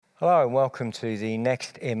Hello and welcome to the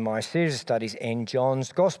next in my series of studies in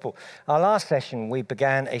John's Gospel. Our last session, we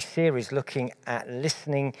began a series looking at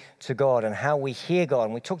listening to God and how we hear God.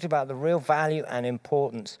 And we talked about the real value and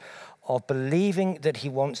importance of believing that He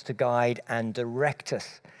wants to guide and direct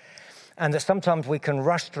us. And that sometimes we can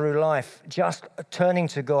rush through life just turning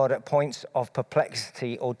to God at points of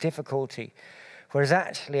perplexity or difficulty. Whereas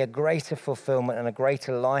actually a greater fulfillment and a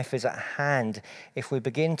greater life is at hand if we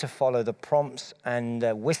begin to follow the prompts and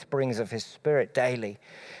whisperings of His Spirit daily,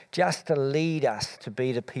 just to lead us to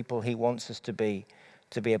be the people He wants us to be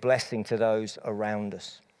a blessing to those around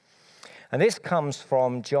us. And this comes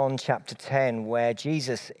from John chapter 10, where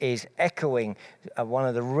Jesus is echoing one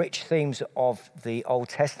of the rich themes of the Old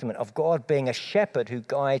Testament, of God being a shepherd who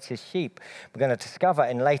guides His sheep. We're going to discover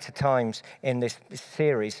in later times in this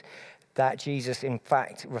series that Jesus, in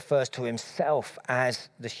fact, refers to Himself as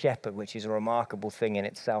the shepherd, which is a remarkable thing in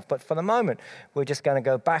itself. But for the moment, we're just going to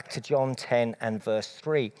go back to John 10 and verse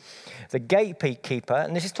 3. The gatekeeper,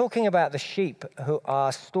 and this is talking about the sheep who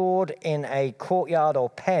are stored in a courtyard or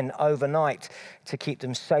pen overnight to keep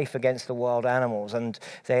them safe against the wild animals. And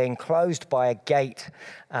they're enclosed by a gate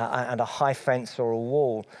and a high fence or a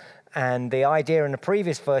wall. And the idea in the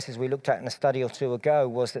previous verses we looked at in a study or two ago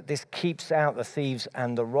was that this keeps out the thieves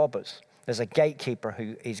and the robbers. There's a gatekeeper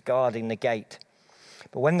who is guarding the gate.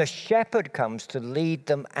 But when the shepherd comes to lead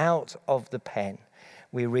them out of the pen,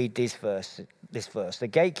 we read this verse. The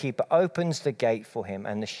gatekeeper opens the gate for him,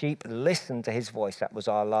 and the sheep listen to his voice. That was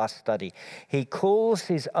our last study. He calls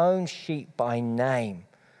his own sheep by name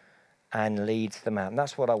and leads them out. And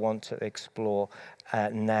that's what I want to explore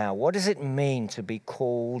now. What does it mean to be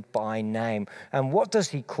called by name? And what does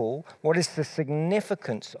He call? What is the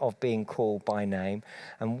significance of being called by name?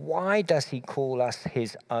 And why does He call us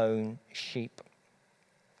His own sheep?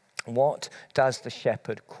 What does the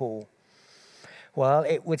shepherd call? Well,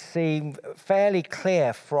 it would seem fairly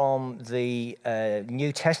clear from the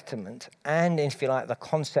New Testament and, if you like, the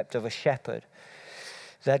concept of a shepherd,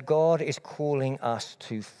 that God is calling us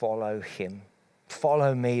to follow Him.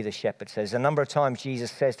 Follow me, the shepherd says. A number of times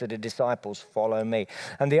Jesus says to the disciples, follow me.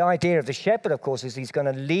 And the idea of the shepherd, of course, is he's going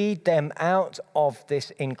to lead them out of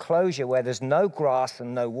this enclosure where there's no grass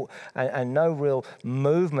and no real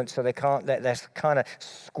movement, so they're kind of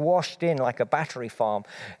squashed in like a battery farm.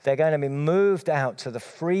 They're going to be moved out to the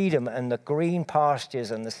freedom and the green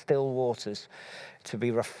pastures and the still waters to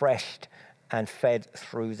be refreshed and fed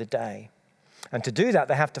through the day. And to do that,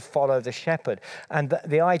 they have to follow the shepherd. And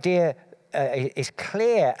the idea is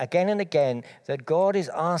clear again and again that God is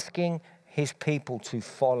asking His people to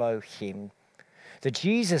follow Him. That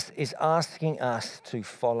Jesus is asking us to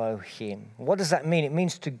follow Him. What does that mean? It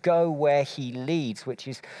means to go where He leads, which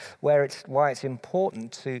is why it's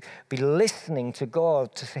important to be listening to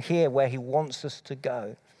God, to hear where He wants us to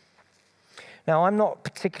go. Now, I'm not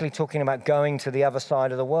particularly talking about going to the other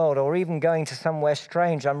side of the world or even going to somewhere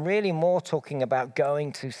strange. I'm really more talking about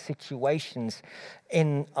going to situations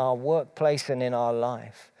in our workplace and in our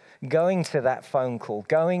life. Going to that phone call,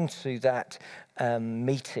 going to that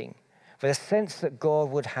meeting with a sense that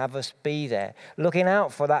God would have us be there, looking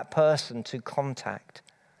out for that person to contact.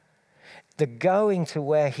 The going to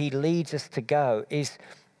where He leads us to go is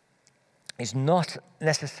not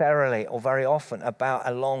necessarily or very often about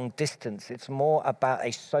a long distance. It's more about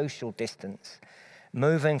a social distance,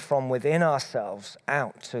 moving from within ourselves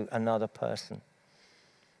out to another person.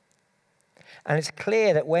 And it's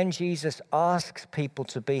clear that when Jesus asks people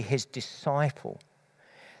to be His disciple,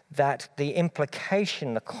 that the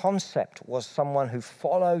implication, the concept was someone who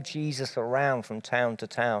followed Jesus around from town to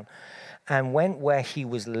town and went where He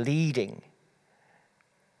was leading.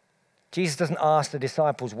 Jesus doesn't ask the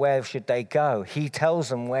disciples where should they go. He tells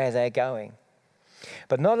them where they're going.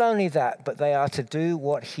 But not only that, but they are to do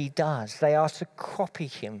what He does. They are to copy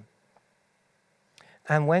Him.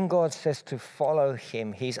 And when God says to follow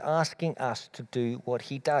Him, He's asking us to do what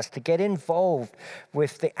He does, to get involved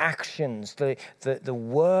with the actions, the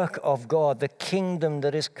work of God, the kingdom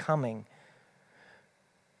that is coming.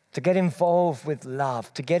 To get involved with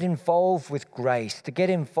love, to get involved with grace, to get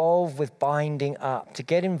involved with binding up, to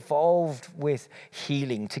get involved with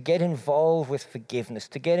healing, to get involved with forgiveness,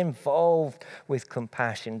 to get involved with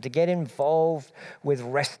compassion, to get involved with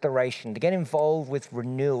restoration, to get involved with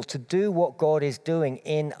renewal, to do what God is doing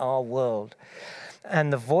in our world.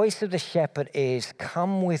 And the voice of the shepherd is,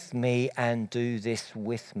 come with me and do this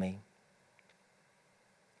with me.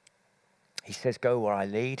 He says, go where I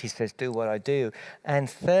lead. He says, do what I do. And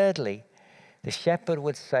thirdly, the shepherd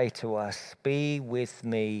would say to us, be with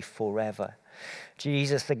me forever.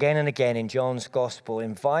 Jesus, again and again in John's gospel,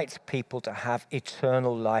 invites people to have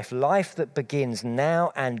eternal life, life that begins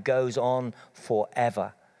now and goes on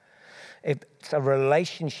forever. It's a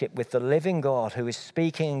relationship with the living God who is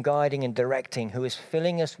speaking and guiding and directing, who is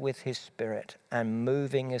filling us with his Spirit and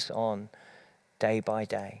moving us on day by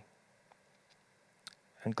day.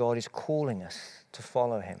 And God is calling us to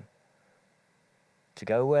follow him, to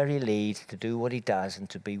go where he leads, to do what he does, and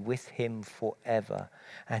to be with him forever.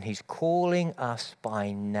 And he's calling us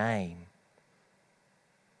by name.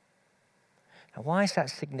 Now, why is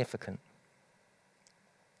that significant?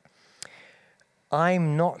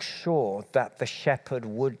 I'm not sure that the shepherd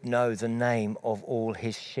would know the name of all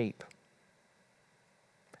his sheep.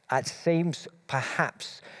 It seems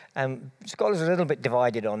perhaps, scholars are a little bit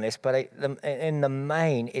divided on this, but in the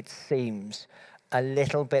main it seems a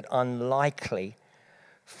little bit unlikely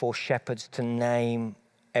for shepherds to name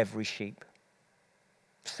every sheep.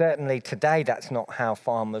 Certainly today that's not how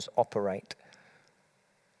farmers operate.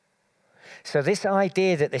 So this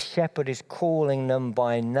idea that the shepherd is calling them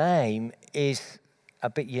by name is a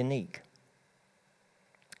bit unique.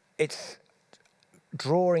 It's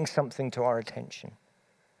drawing something to our attention.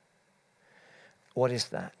 What is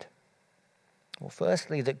that? Well,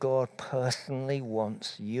 firstly, that God personally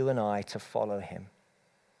wants you and I to follow him.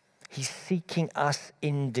 He's seeking us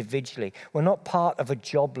individually. We're not part of a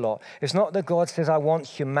job lot. It's not that God says, I want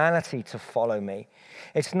humanity to follow me.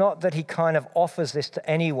 It's not that he kind of offers this to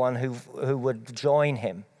anyone who would join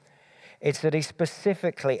him. It's that he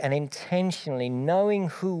specifically and intentionally, knowing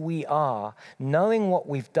who we are, knowing what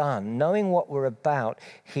we've done, knowing what we're about,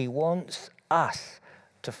 he wants us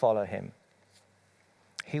to follow him.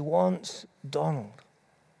 He wants Donald.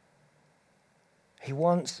 He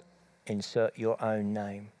wants, insert your own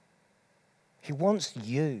name. He wants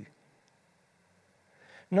you.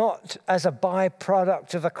 Not as a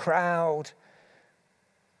byproduct of a crowd,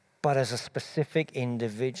 but as a specific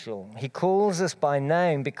individual. He calls us by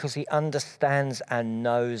name because he understands and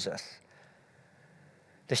knows us.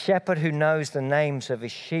 The shepherd who knows the names of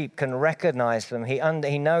his sheep can recognize them.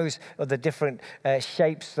 He knows of the different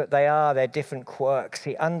shapes that they are, their different quirks.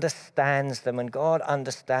 He understands them, and God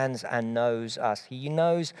understands and knows us. He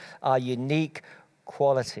knows our unique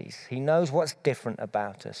qualities. He knows what's different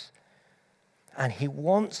about us. And he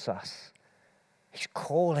wants us. He's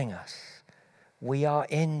calling us. We are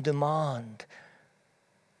in demand.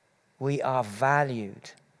 We are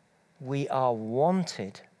valued. We are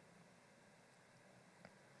wanted.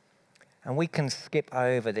 And we can skip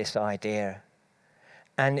over this idea.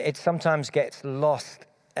 And it sometimes gets lost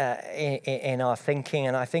in our thinking.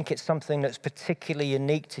 And I think it's something that's particularly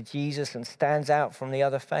unique to Jesus and stands out from the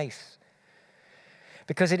other faiths.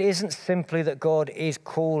 Because it isn't simply that God is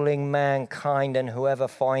calling mankind, and whoever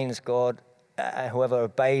finds God, whoever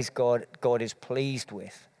obeys God, God is pleased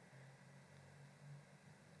with.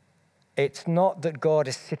 It's not that God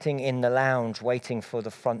is sitting in the lounge waiting for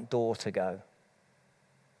the front door to go.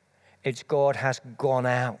 It's God has gone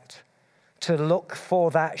out to look for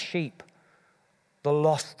that sheep, the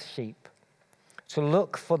lost sheep, to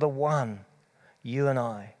look for the one, you and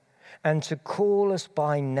I, and to call us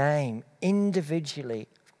by name individually,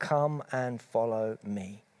 come and follow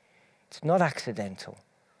me. It's not accidental.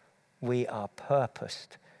 We are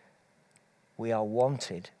purposed. We are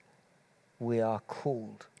wanted. We are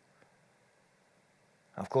called.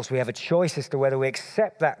 Of course, we have a choice as to whether we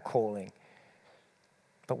accept that calling.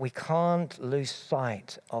 But we can't lose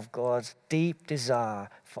sight of God's deep desire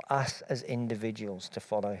for us as individuals to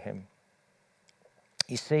follow him.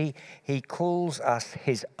 You see, he calls us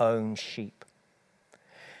his own sheep.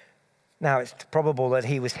 Now, it's probable that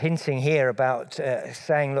he was hinting here about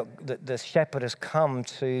saying, look, that the shepherd has come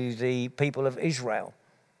to the people of Israel.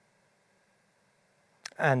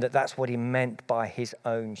 And that's what he meant by his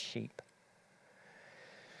own sheep.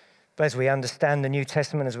 But as we understand the New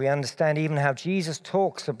Testament, as we understand even how Jesus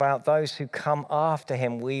talks about those who come after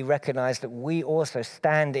him, we recognize that we also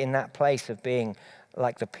stand in that place of being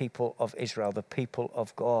like the people of Israel, the people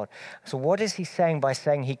of God. So what is he saying by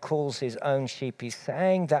saying he calls his own sheep? He's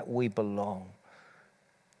saying that we belong.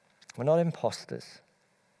 We're not imposters.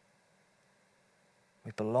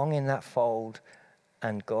 We belong in that fold,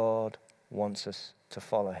 and God wants us to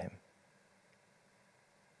follow him.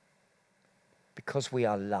 Because we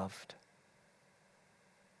are loved.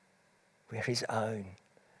 We're his own.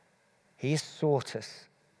 He has sought us.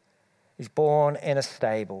 He's born in a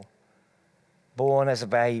stable, born as a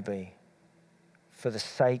baby for the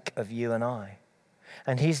sake of you and I.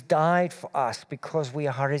 And he's died for us because we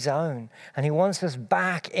are his own. And he wants us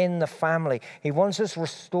back in the family. He wants us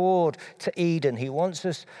restored to Eden. He wants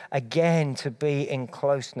us again to be in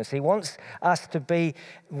closeness. He wants us to be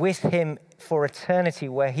with him for eternity,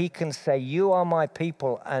 where he can say, you are my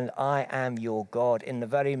people and I am your God, in the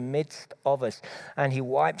very midst of us. And he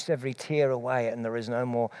wipes every tear away, and there is no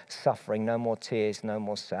more suffering, no more tears, no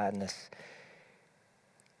more sadness.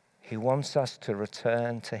 He wants us to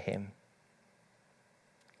return to him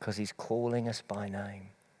because he's calling us by name.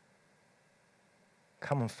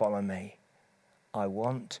 Come and follow me. I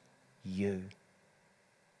want you.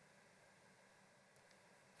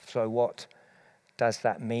 So what does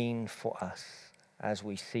that mean for us as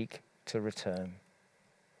we seek to return?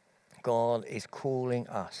 God is calling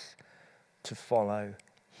us to follow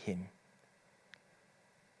him.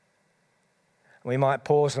 We might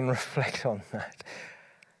pause and reflect on that.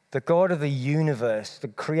 The God of the universe, the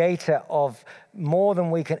creator of more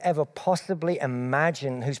than we can ever possibly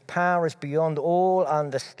imagine, whose power is beyond all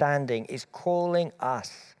understanding, is calling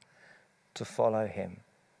us to follow him.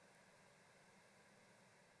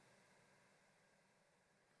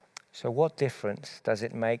 So what difference does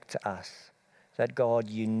it make to us that God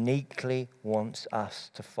uniquely wants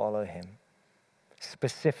us to follow him?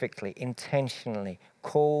 Specifically, intentionally,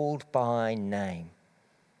 called by name.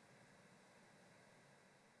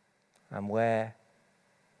 And where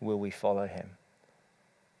will we follow him?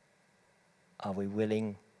 Are we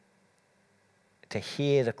willing to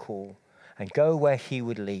hear the call and go where he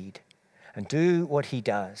would lead and do what he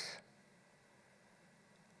does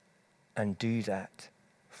and do that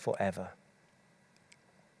forever?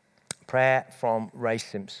 Prayer from Ray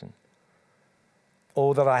Simpson.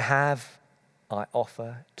 All that I have, I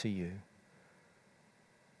offer to you.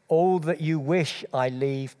 All that you wish, I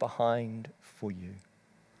leave behind for you.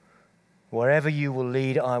 Wherever you will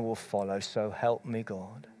lead, I will follow. So help me,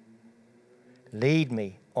 God. Lead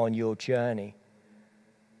me on your journey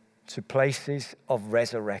to places of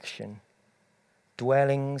resurrection,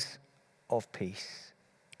 dwellings of peace,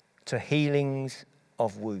 to healings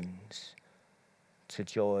of wounds, to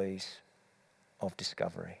joys of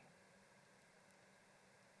discovery.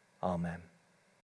 Amen.